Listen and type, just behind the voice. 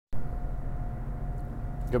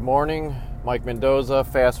Good morning, Mike Mendoza,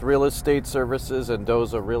 Fast Real Estate Services and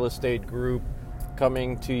Doza Real Estate Group,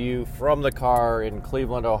 coming to you from the car in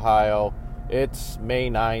Cleveland, Ohio. It's May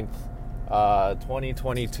 9th,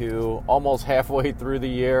 2022, almost halfway through the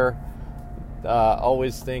year.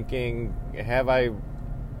 Always thinking, have I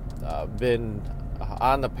been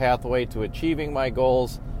on the pathway to achieving my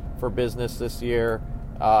goals for business this year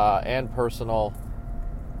and personal,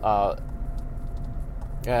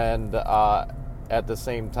 and at the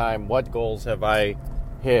same time, what goals have I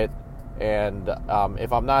hit? And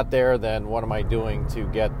if I'm not there, then what am I doing to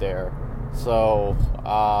get there? So,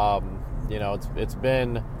 it's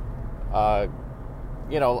been,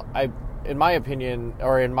 in my opinion,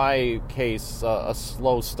 or in my case, a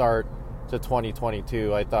slow start to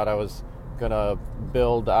 2022. I thought I was going to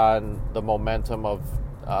build on the momentum of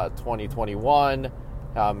 2021,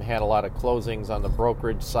 had a lot of closings on the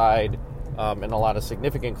brokerage side, and a lot of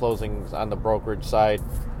significant closings on the brokerage side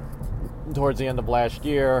towards the end of last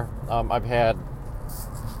year. I've had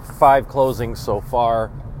 5 closings so far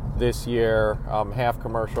this year, half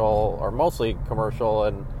commercial or mostly commercial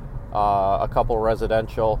and a couple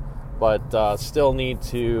residential, but still need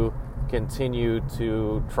to continue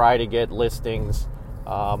to try to get listings.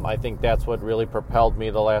 I think that's what really propelled me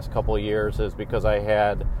the last couple of years, is because I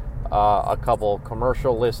had a couple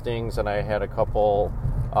commercial listings and I had a couple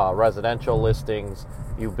residential listings.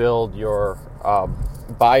 You build your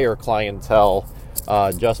buyer clientele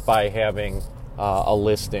just by having a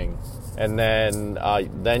listing, and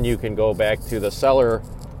then you can go back to the seller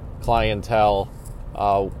clientele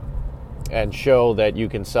and show that you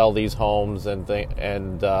can sell these homes and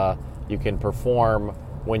you can perform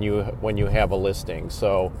when you have a listing.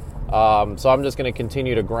 So I'm just going to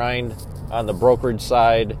continue to grind on the brokerage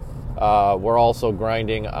side. We're also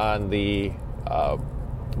grinding on the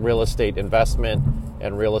real estate investment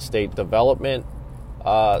and real estate development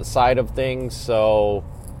side of things. So,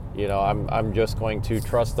 I'm just going to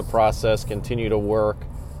trust the process, continue to work,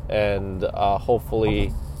 and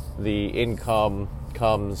hopefully the income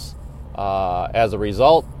comes as a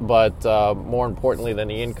result. But more importantly than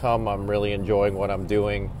the income, I'm really enjoying what I'm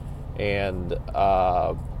doing, and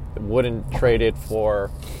wouldn't trade it for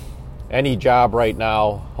any job right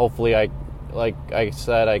now. Hopefully, like I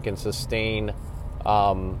said, I can sustain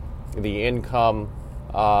the income,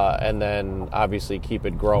 and then obviously keep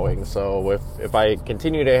it growing. So if I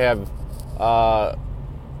continue to have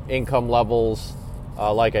income levels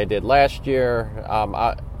like I did last year,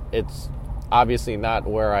 it's obviously not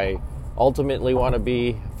where I ultimately want to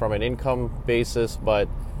be from an income basis, but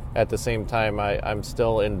at the same time, I'm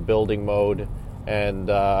still in building mode,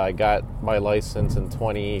 and I got my license in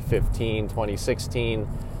 2015, 2016,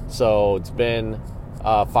 so it's been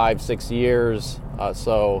 5-6 years.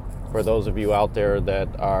 So for those of you out there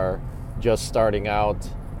that are just starting out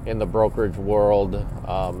in the brokerage world,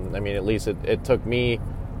 at least it took me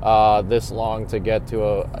this long to get to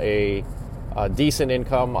a decent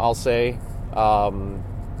income, I'll say.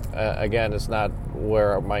 Again, it's not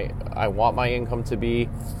where I want my income to be,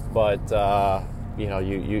 but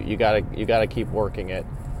you gotta keep working it.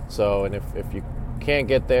 So, and if you can't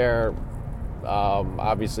get there,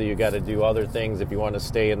 obviously you got to do other things if you want to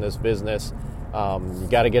stay in this business. You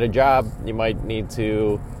got to get a job. You might need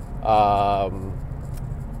to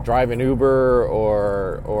drive an Uber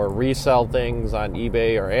or resell things on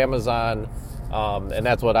eBay or Amazon, and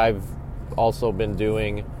that's what I've also been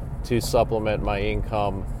doing to supplement my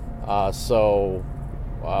income. It's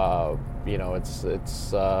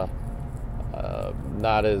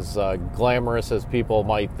not as glamorous as people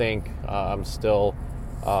might think. I'm still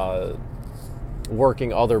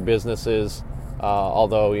working other businesses.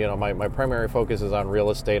 Although, my primary focus is on real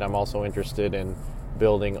estate, I'm also interested in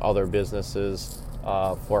building other businesses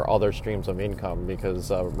for other streams of income, because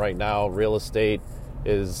right now real estate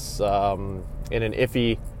is in an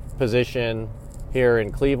iffy position here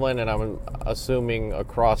in Cleveland, and I'm assuming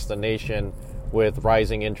across the nation, with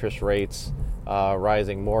rising interest rates,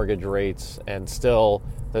 rising mortgage rates, and still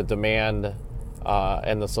the demand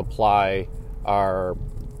and the supply are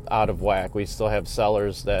out of whack. We still have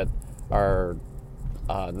sellers that are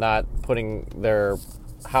not putting their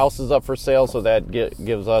houses up for sale, so that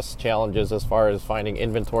gives us challenges as far as finding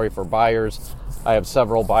inventory for buyers. I have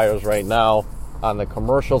several buyers right now on the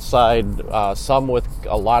commercial side, some with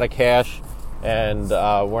a lot of cash, and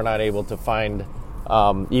we're not able to find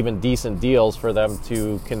even decent deals for them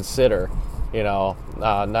to consider.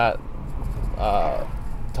 Not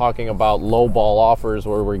talking about lowball offers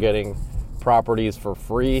where we're getting properties for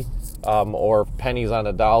free or pennies on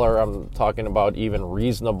a dollar. I'm talking about even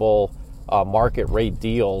reasonable market rate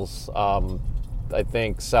deals. I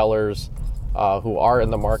think sellers who are in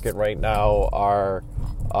the market right now are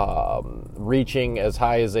reaching as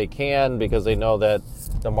high as they can because they know that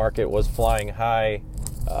the market was flying high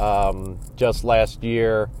just last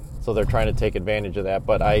year, so they're trying to take advantage of that.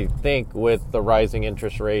 But I think with the rising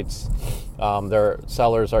interest rates, their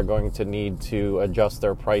sellers are going to need to adjust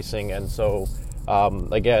their pricing, and so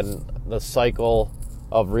again, the cycle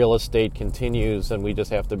of real estate continues, and we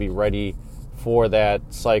just have to be ready for that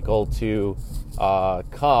cycle to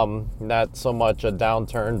come. Not so much a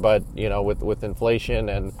downturn, but with inflation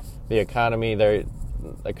and the economy,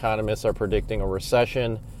 economists are predicting a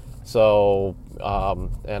recession. So,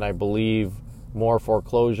 and I believe more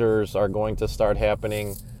foreclosures are going to start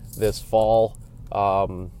happening this fall,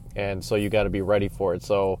 and so you got to be ready for it.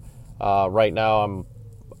 So, right now I'm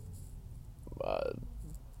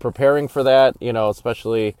preparing for that,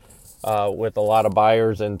 especially with a lot of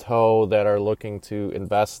buyers in tow that are looking to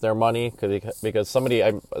invest their money. Because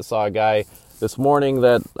I saw a guy this morning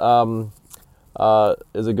that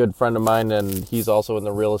is a good friend of mine, and he's also in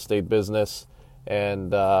the real estate business.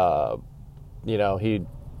 And,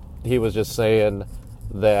 he was just saying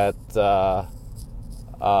that, I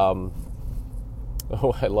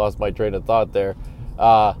lost my train of thought there.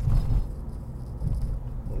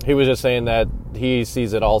 He was just saying that he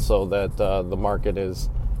sees it also, that the market is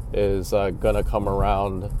going to come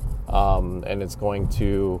around, and it's going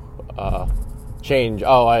to change.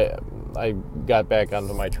 Oh, I got back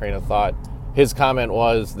onto my train of thought. His comment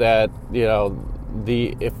was that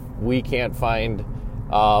if we can't find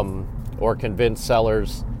or convince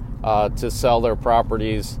sellers to sell their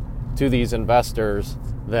properties to these investors,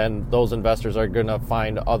 then those investors are going to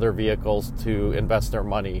find other vehicles to invest their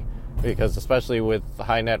money. Because especially with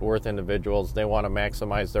high net worth individuals, they want to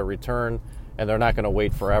maximize their return, and they're not going to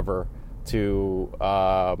wait forever to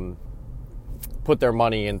put their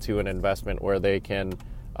money into an investment where they can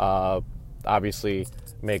obviously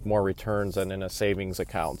make more returns than in a savings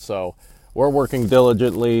account. So we're working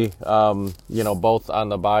diligently, both on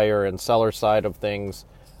the buyer and seller side of things,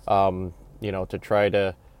 to try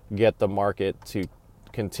to get the market to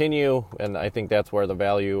continue. And I think that's where the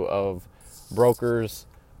value of brokers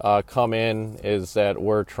come in, is that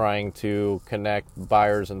we're trying to connect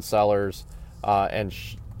buyers and sellers and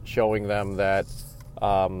showing them that,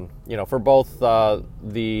 for both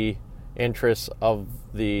the interests of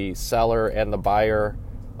the seller and the buyer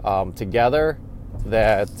together,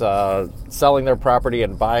 that selling their property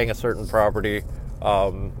and buying a certain property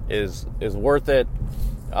is worth it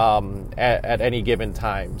at any given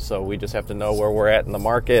time. So we just have to know where we're at in the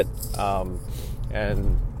market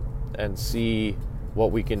and see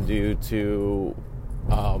what we can do to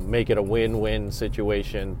make it a win-win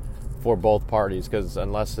situation for both parties. Because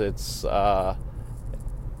unless it's a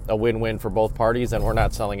win-win for both parties, then we're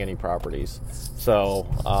not selling any properties. So,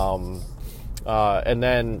 and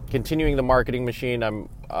then continuing the marketing machine, I'm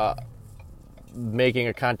making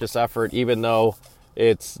a conscious effort, even though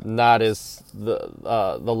it's not as the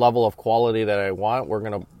level of quality that I want. We're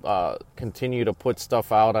going to continue to put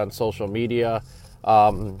stuff out on social media.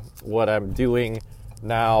 What I'm doing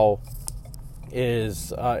now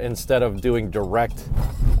is instead of doing direct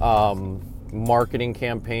marketing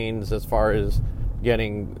campaigns as far as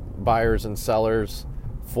getting buyers and sellers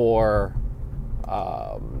for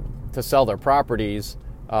to sell their properties,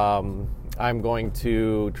 I'm going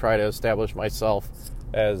to try to establish myself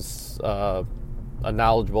as a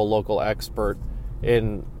knowledgeable local expert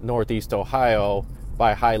in Northeast Ohio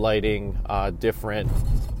by highlighting different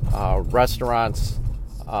restaurants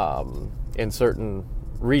in certain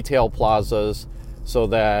retail plazas, so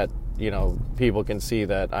that people can see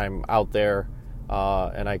that I'm out there,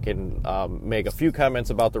 and I can make a few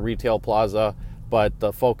comments about the retail plaza. But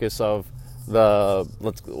the focus of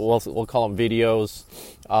we'll call them videos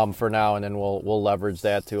for now, and then we'll leverage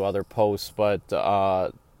that to other posts. But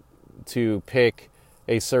to pick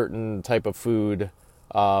a certain type of food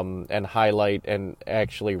and highlight and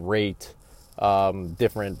actually rate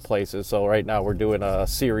different places. So right now we're doing a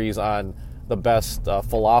series on the best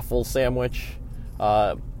falafel sandwich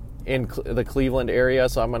in the Cleveland area.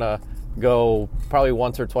 So I'm going to go probably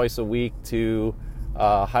once or twice a week to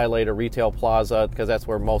highlight a retail plaza, because that's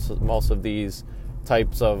where most of these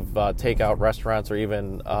types of takeout restaurants, or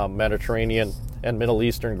even Mediterranean and Middle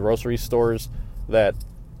Eastern grocery stores that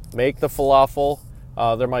make the falafel.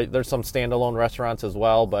 There's some standalone restaurants as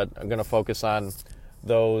well, but I'm going to focus on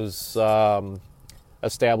those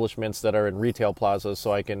establishments that are in retail plazas,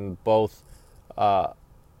 so I can both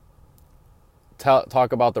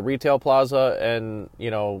talk about the retail plaza, and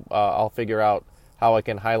I'll figure out how I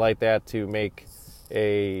can highlight that to make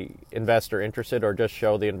a investor interested, or just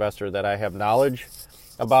show the investor that I have knowledge.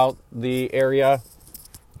 about the area.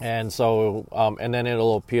 And so, and then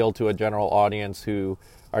it'll appeal to a general audience who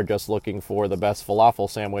are just looking for the best falafel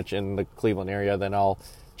sandwich in the Cleveland area. Then I'll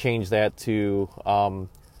change that to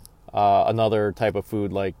another type of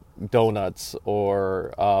food like donuts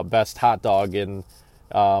or best hot dog. And,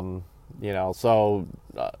 so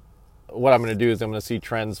what I'm going to do is I'm going to see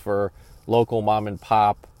trends for local mom and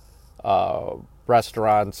pop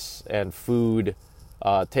restaurants and food,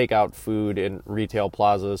 takeout food in retail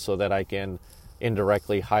plazas, so that I can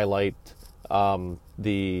indirectly highlight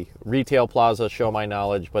the retail plaza, show my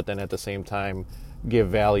knowledge, but then at the same time give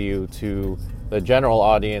value to the general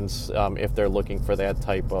audience if they're looking for that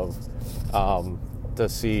type of, to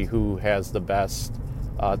see who has the best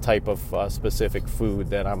type of specific food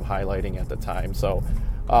that I'm highlighting at the time. So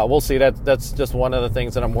we'll see. That's just one of the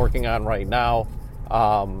things that I'm working on right now.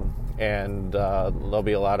 And there'll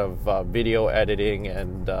be a lot of video editing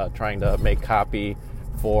and trying to make copy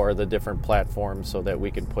for the different platforms so that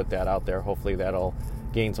we can put that out there. Hopefully that'll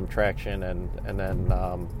gain some traction, and then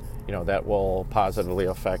that will positively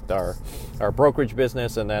affect our brokerage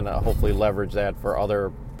business, and then hopefully leverage that for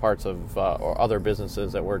other parts of or other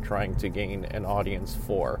businesses that we're trying to gain an audience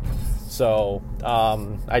for. So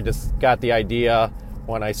I just got the idea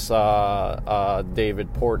when I saw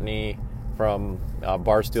David Portney from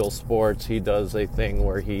Barstool Sports. He does a thing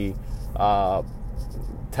where he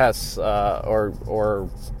tests or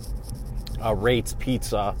rates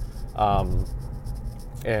pizza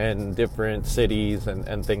in different cities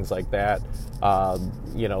and things like that.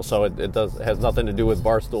 So it has nothing to do with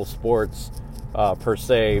Barstool Sports per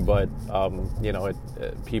se, but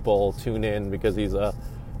people tune in because he's a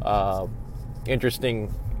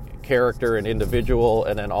interesting character and individual,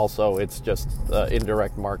 and then also it's just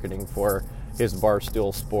indirect marketing for his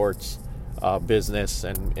Barstool Sports business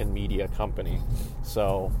and media company.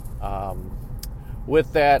 So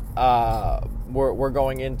with that, we're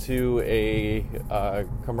going into a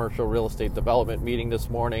commercial real estate development meeting this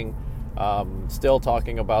morning, still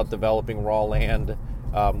talking about developing raw land.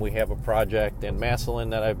 We have a project in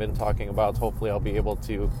Massillon that I've been talking about. Hopefully I'll be able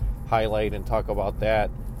to highlight and talk about that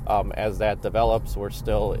as that develops. We're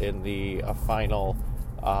still in the final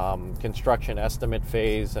construction estimate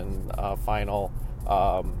phase and final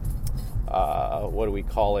what do we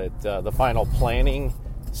call it? The final planning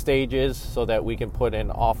stages, so that we can put an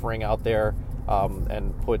offering out there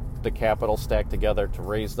and put the capital stack together to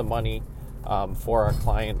raise the money for our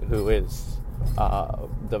client who is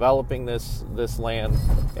developing this land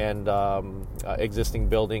and existing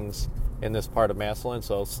buildings in this part of Massillon.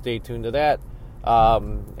 So stay tuned to that,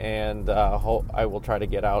 and I will try to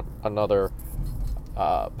get out another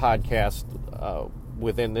podcast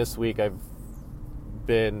within this week. I've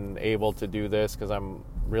been able to do this because I'm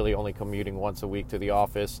really only commuting once a week to the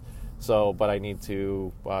office, but I need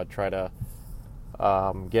to try to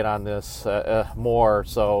get on this more.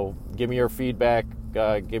 So give me your feedback,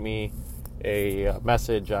 give me a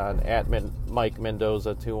message on Mike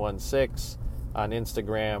Mendoza 216 on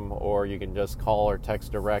Instagram, or you can just call or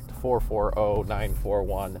text direct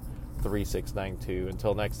 440-941-3692.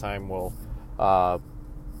 Until next time, we'll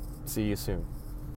see you soon.